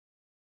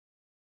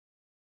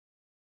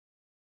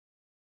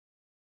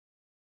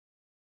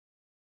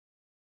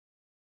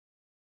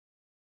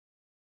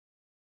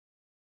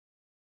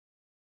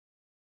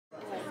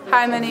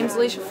Hi, my name is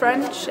Alicia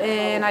French,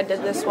 and I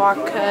did this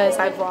walk because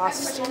I've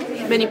lost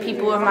many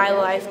people in my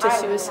life to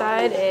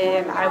suicide,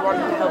 and I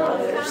wanted to help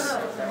others.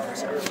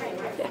 So,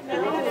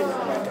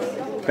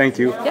 yeah. Thank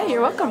you. Yeah,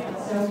 you're welcome.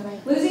 So,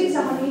 losing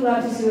someone you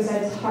love to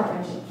suicide is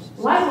heart-wrenching,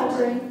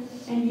 life-altering,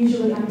 and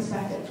usually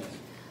unexpected.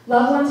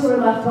 Loved ones who are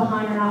left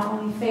behind are not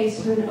only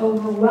faced with an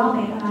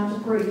overwhelming amount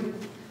of grief,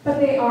 but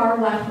they are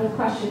left with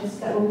questions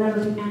that will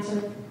never be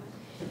answered.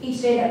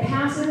 Each day that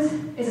passes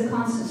is a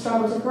constant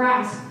struggle to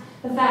grasp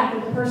the fact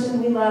that the person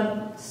we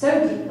love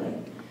so deeply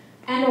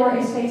and/or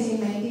is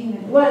facing many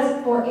demons,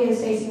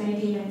 is facing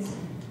many demons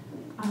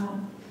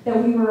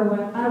that we were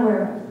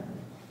unaware of.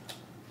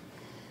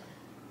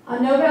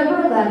 On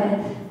November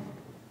 11th,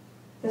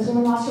 this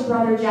woman lost her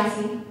brother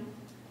Jesse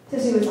to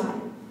suicide.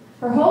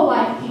 Her whole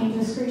life came to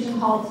a screeching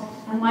halt,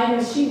 and life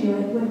as she knew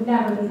it would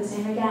never be the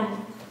same again.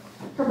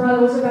 Her brother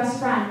was her best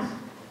friend,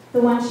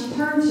 the one she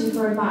turned to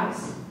for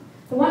advice,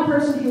 the one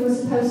person who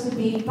was supposed to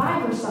be by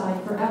her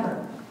side forever.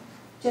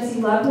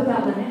 Jesse loved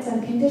without limits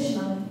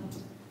unconditionally.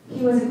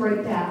 He was a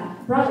great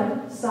dad,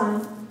 brother,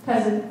 son,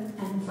 cousin,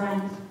 and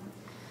friend.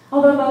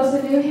 Although most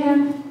that knew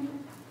him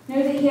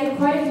knew that he had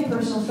quite a few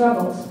personal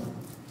struggles,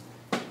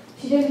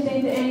 she didn't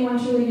think that anyone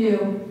truly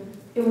knew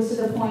it was to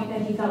the point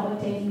that he felt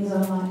like taking his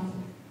own life.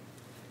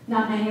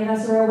 Not many of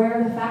us are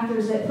aware of the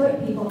factors that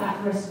put people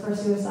at risk for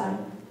suicide.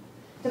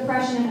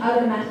 Depression and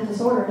other mental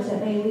disorders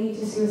that may lead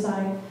to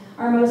suicide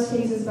are in most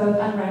cases both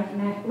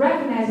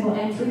unrecognizable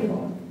and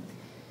treatable.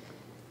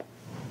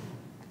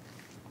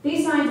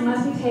 These signs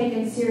must be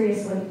taken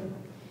seriously.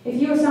 If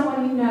you or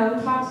someone you know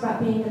talks about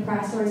being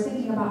depressed or is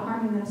thinking about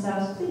harming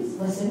themselves, please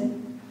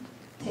listen,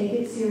 take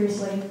it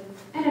seriously,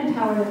 and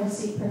empower them to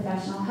seek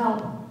professional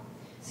help.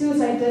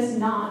 Suicide does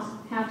not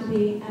have to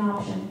be an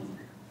option.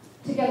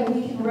 Together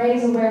we can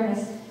raise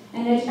awareness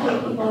and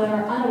educate people that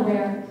are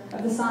unaware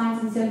of the signs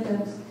and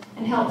symptoms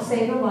and help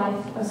save the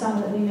life of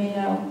someone that we may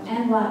know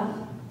and love.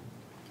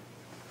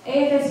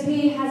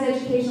 AFSP has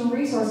educational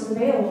resources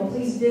available.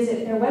 Please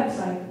visit their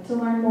website to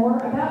learn more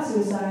about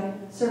suicide,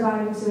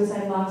 surviving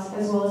suicide loss,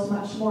 as well as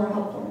much more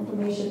helpful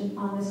information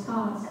on this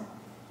cause.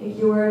 If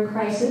you are in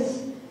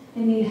crisis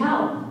and need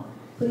help,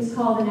 please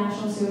call the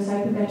National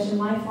Suicide Prevention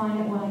Lifeline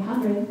at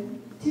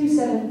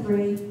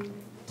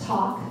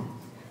 1-800-273-TALK.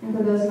 And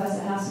for those of us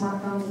that have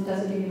smartphones, it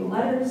doesn't give you the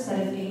letters.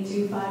 That is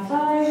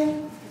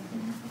 8255.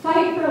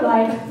 Fight for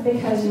life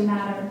because you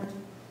matter.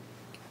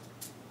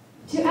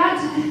 To add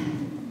to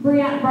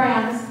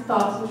Brianna's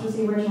thoughts, which was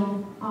the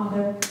original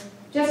author,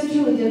 Jesse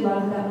truly did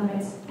love without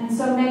limits, and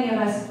so many of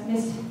us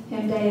missed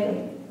him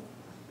daily.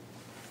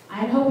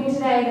 I am hoping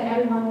today that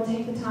everyone will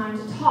take the time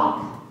to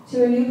talk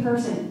to a new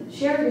person,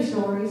 share your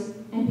stories,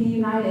 and be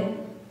united.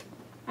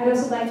 I'd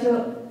also like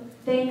to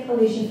thank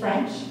Alicia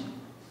French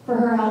for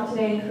her help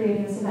today in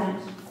creating this event.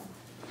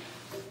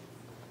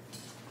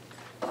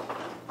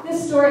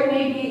 This story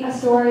may be a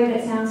story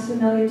that sounds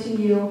familiar to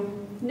you.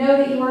 Know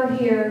that you are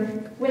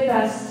here with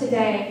us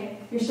today.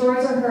 Your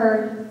stories are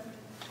heard.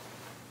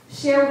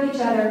 Share with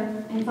each other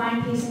and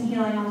find peace and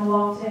healing on the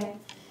walk today.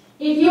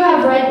 If you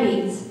have red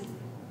beads,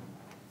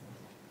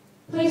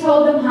 please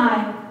hold them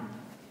high.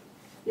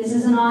 This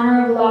is in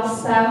honor of a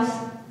lost spouse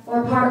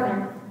or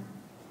partner.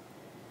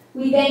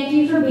 We thank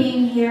you for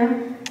being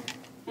here,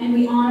 and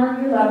we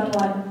honor your loved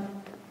one.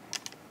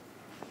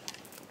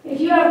 If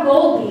you have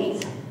gold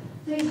beads,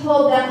 please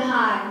hold them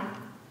high.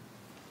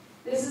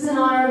 This is in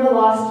honor of a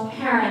lost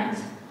parent.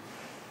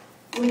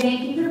 We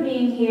thank you for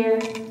being here,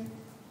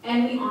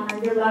 and we honor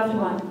your loved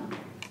one.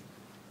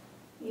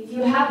 If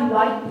you have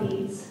white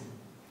beads,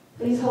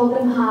 please hold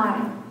them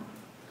high.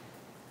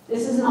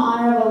 This is in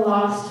honor of a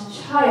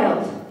lost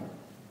child.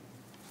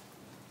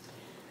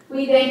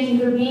 We thank you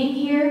for being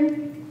here,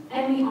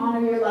 and we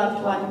honor your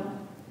loved one.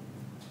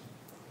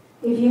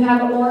 If you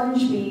have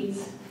orange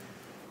beads,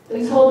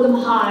 please hold them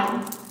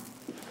high.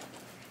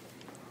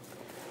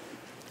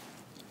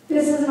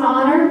 This is in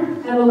honor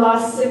of a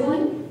lost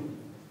sibling,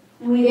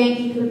 and we thank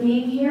you for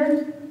being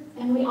here,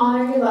 and we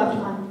honor your loved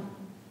one.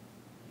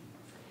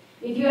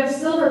 If you have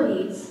silver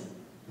beads,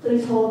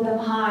 please hold them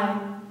high.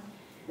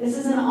 This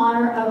is in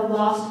honor of a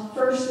lost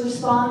first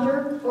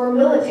responder or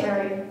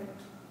military.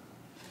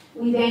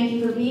 We thank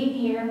you for being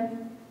here,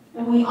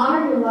 and we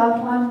honor your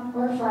loved one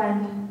or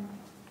friend.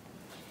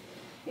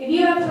 If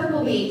you have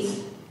purple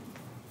beads,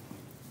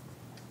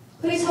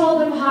 please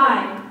hold them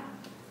high.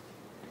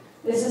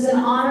 This is in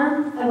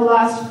honor of a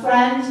lost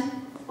friend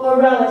or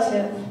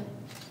relative.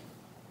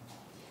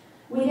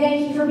 We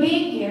thank you for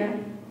being here,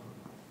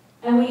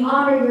 and we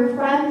honor your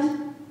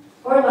friend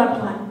or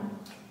loved one.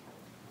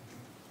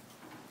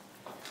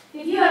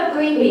 If you have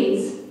green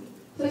beads,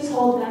 please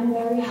hold them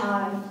very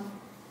high.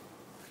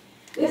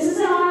 This is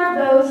in honor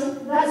of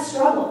those that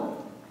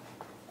struggle.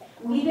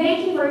 We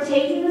thank you for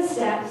taking the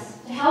steps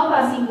to help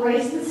us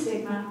embrace the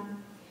stigma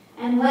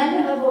and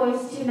lend a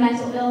voice to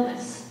mental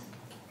illness.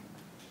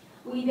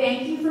 We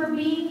thank you for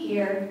being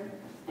here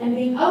and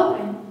being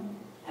open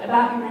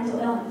about your mental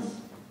illness.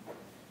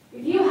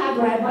 If you have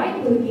red,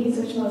 white, blue beads,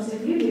 which most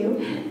of you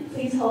do,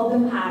 please hold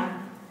them high.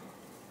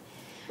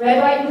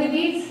 Red, white, blue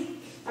beads,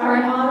 are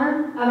in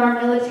honor of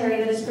our military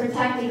that is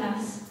protecting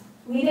us.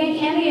 We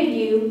thank any of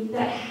you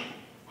that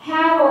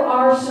have or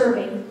are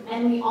serving,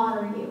 and we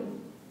honor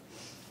you.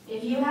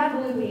 If you have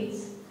blue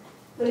beads,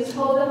 please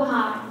hold them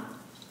high.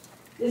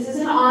 This is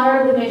in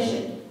honor of the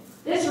mission.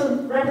 This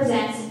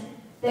represents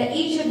that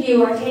each of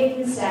you are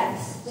taking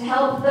steps to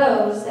help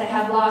those that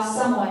have lost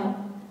someone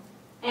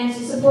and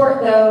to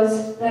support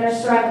those that are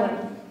struggling.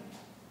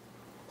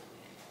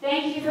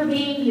 Thank you for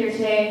being here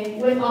today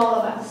with all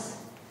of us.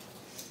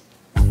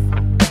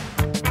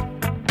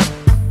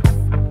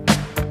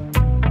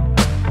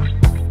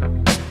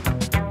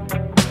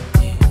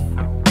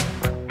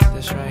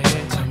 This right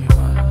here, tell me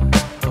why,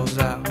 goes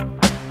out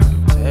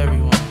to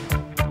everyone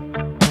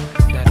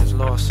that has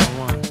lost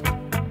someone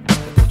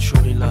that they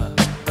truly love.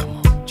 Come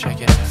on,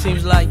 check it out.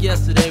 Seems like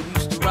yesterday we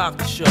used to rock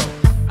the show.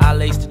 I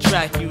laced the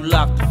track, you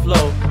locked the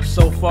flow.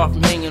 So far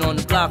from hanging on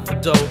the block for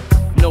dough.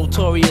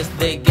 Notorious,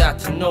 they got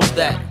to know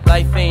that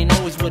life ain't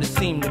always what it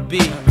seemed to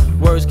be.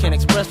 Words can't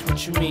express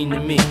what you mean to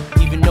me.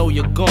 Even though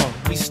you're gone,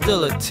 we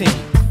still a team.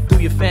 Through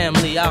your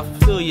family, I'll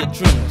fulfill your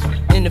dreams.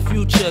 In the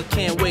future,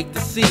 can't wait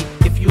to see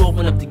if you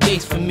open up the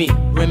gates for me.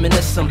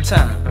 Reminisce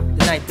sometime,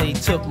 the night they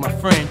took my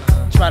friend.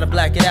 Try to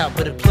black it out,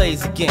 but it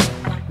plays again.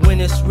 When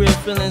it's real,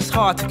 feeling's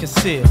hard to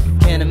conceal.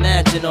 Can't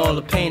imagine all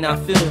the pain I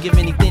feel. Give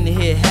anything to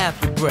hear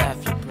half your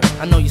breath.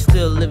 I know you're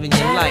still living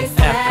your life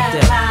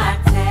after death.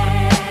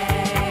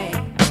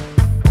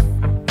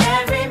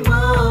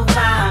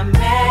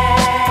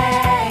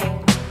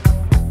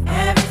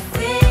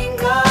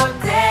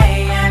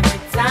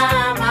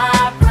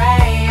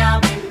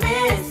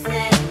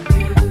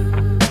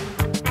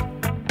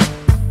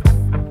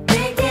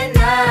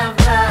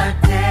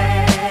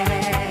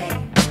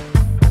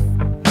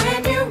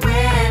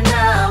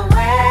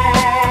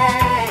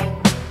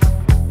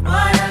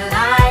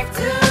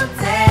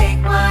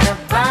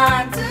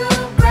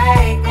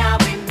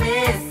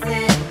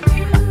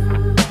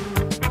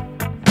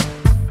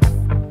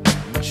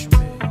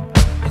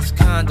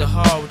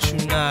 Hard with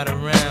you not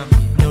around.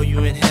 Know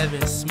you in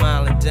heaven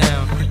smiling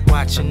down,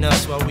 watching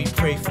us while we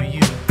pray for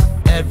you.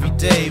 Every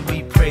day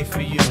we pray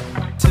for you,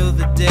 till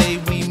the day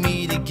we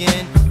meet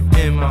again.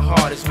 In my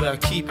heart is where I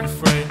keep you,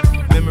 friend.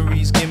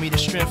 Memories give me the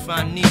strength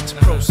I need to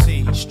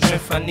proceed,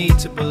 strength I need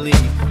to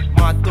believe.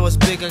 My thoughts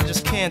big, I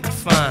just can't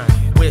define.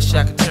 Wish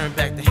I could turn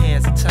back the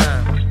hands of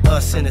time.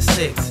 Us in the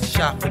six,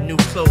 shop for new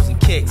clothes and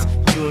kicks.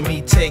 You and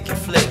me taking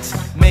flicks,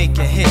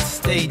 making hits,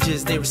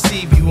 stages they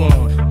receive you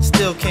on.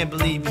 Still can't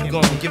believe you're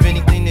gone. Give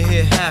anything to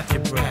hear half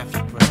your breath.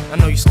 I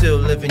know you're still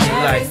living your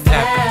life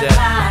after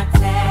death.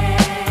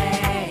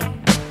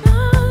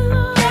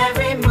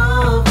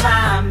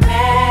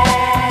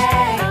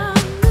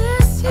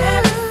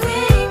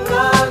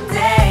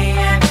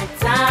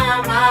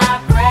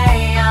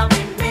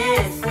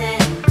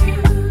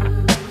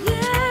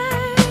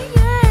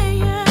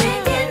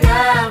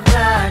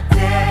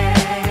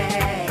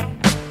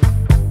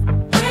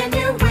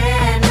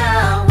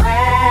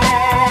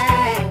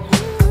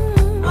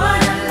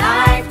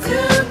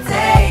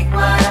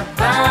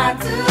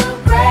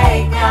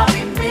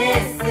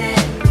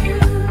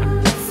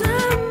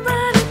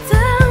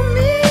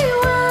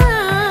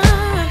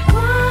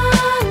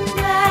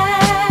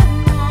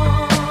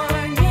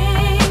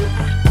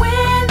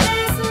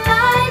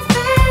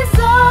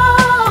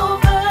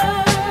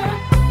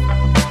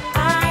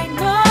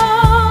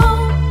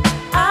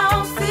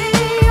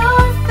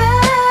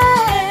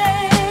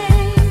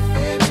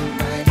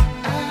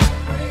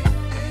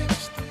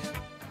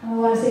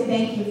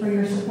 Thank you for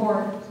your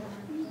support.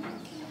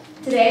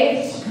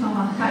 Today is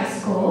Tahoma High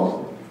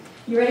School.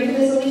 You ready for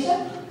this,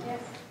 Alicia?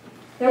 Yes.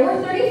 There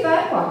were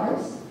 35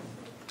 walkers.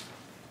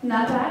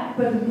 Not bad,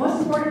 but the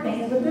most important thing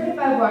is with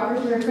 35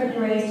 walkers, we were going to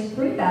raise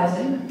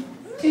 $3,205.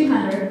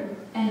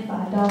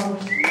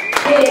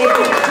 Big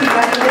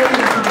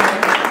congratulations.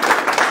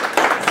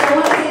 So I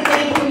want to say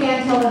thank you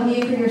again to all of you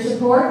for your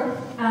support.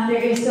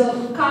 There is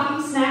still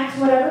coffee, snacks,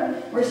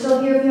 whatever. We're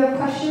still here if you have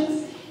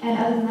questions. And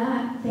other than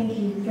that, thank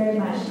you very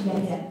much yet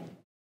again.